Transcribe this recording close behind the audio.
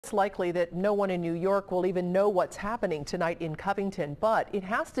it's likely that no one in New York will even know what's happening tonight in Covington, but it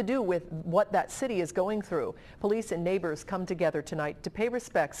has to do with what that city is going through. Police and neighbors come together tonight to pay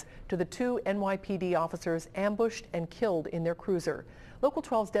respects to the 2 NYPD officers ambushed and killed in their cruiser. Local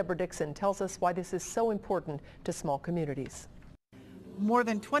 12's Deb Dixon tells us why this is so important to small communities. More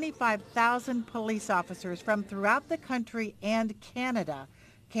than 25,000 police officers from throughout the country and Canada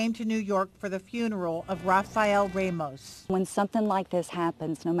came to New York for the funeral of Rafael Ramos. When something like this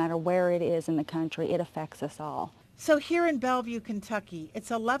happens, no matter where it is in the country, it affects us all. So here in Bellevue, Kentucky, it's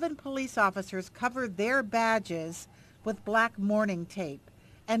 11 police officers covered their badges with black mourning tape.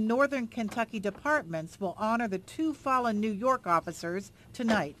 And Northern Kentucky departments will honor the 2 fallen New York officers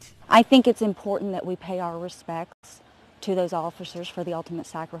tonight. I think it's important that we pay our respects to those officers for the ultimate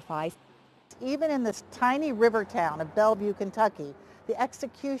sacrifice. Even in this tiny river town of Bellevue, Kentucky, the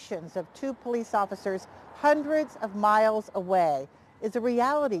executions of 2 police officers hundreds of miles away is a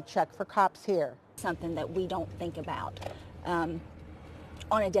reality check for cops here. Something that we don't think about on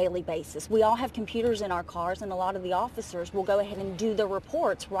a daily basis. We all have computers in our cars, and a lot of the officers will go ahead and do the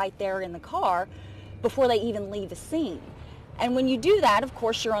reports right there in the car before they even leave a scene. And when you do that, of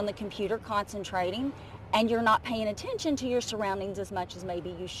course, you're on the computer concentrating, and you're not paying attention to your surroundings as much as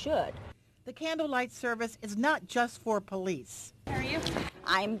maybe you should. The candlelight service is not just for police. How are you?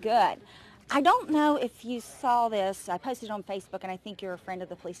 I'm good. I don't know if you saw this. I posted it on Facebook, and I think you're a friend of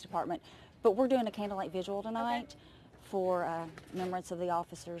the police department, but we're doing a candlelight vigil tonight for remembrance of the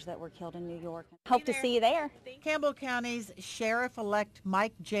officers that were killed in New York. Hope to see you there. Campbell County's Sheriff-elect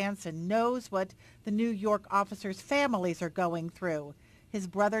Mike Jansen knows what the New York officers' families are going through. His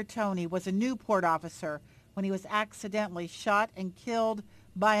brother Tony was a Newport officer when he was accidentally shot and killed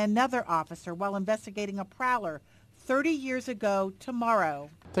by another officer while investigating a prowler 30 years ago tomorrow.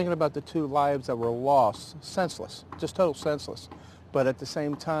 Thinking about the 2 lives that were lost, senseless, just total senseless. But at the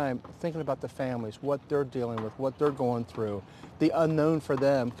same time, thinking about the families, what they're dealing with, what they're going through, the unknown for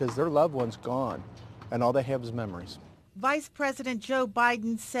them, because their loved one's gone, and all they have is memories. Vice President Joe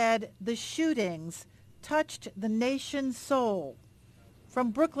Biden said the shootings touched the nation's soul.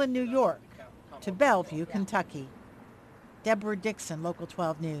 From Brooklyn, New York, to Bellevue, Kentucky. Deborah Dixon, Local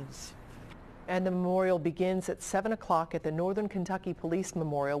 12 News. And the memorial begins at 7 o'clock at the Northern Kentucky Police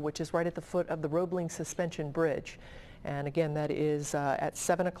Memorial, which is right at the foot of the Roebling Suspension Bridge. And again, that is at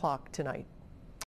 7 o'clock tonight.